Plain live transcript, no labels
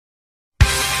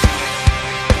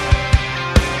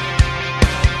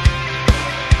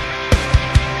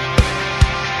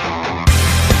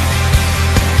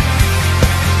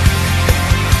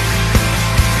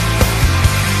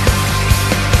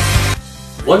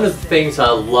One of the things I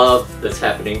love that's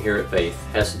happening here at Faith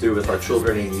has to do with our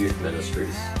children and youth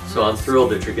ministries. So I'm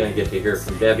thrilled that you're going to get to hear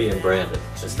from Debbie and Brandon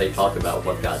as they talk about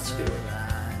what God's doing.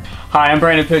 Hi, I'm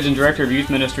Brandon Pigeon, Director of Youth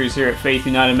Ministries here at Faith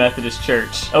United Methodist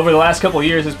Church. Over the last couple of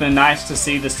years, it's been nice to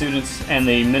see the students and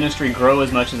the ministry grow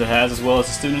as much as it has, as well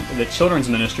as the children's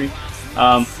ministry.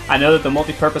 I know that the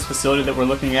multi-purpose facility that we're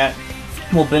looking at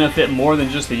will benefit more than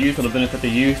just the youth. It'll benefit the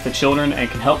youth, the children, and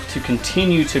can help to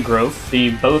continue to grow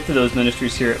both of those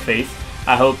ministries here at Faith.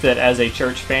 I hope that as a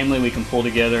church family we can pull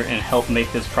together and help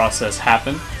make this process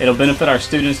happen. It'll benefit our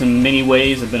students in many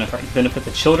ways, it'll benefit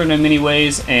the children in many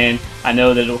ways, and I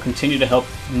know that it will continue to help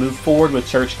move forward with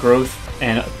church growth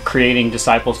and creating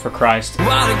disciples for Christ.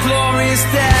 What a glorious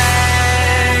day,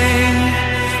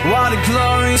 what a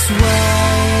glorious way.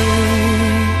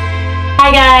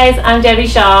 Hi guys, I'm Debbie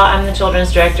Shaw. I'm the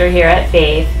Children's Director here at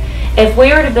Faith. If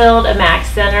we were to build a MAC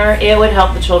Center, it would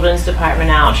help the Children's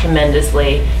Department out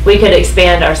tremendously. We could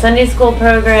expand our Sunday school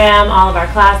program, all of our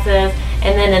classes,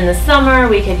 and then in the summer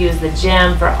we could use the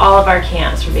gym for all of our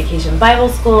camps, for Vacation Bible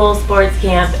School, sports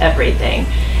camp, everything.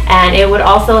 And it would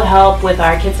also help with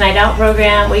our Kids Night Out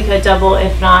program. We could double,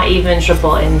 if not even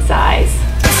triple in size.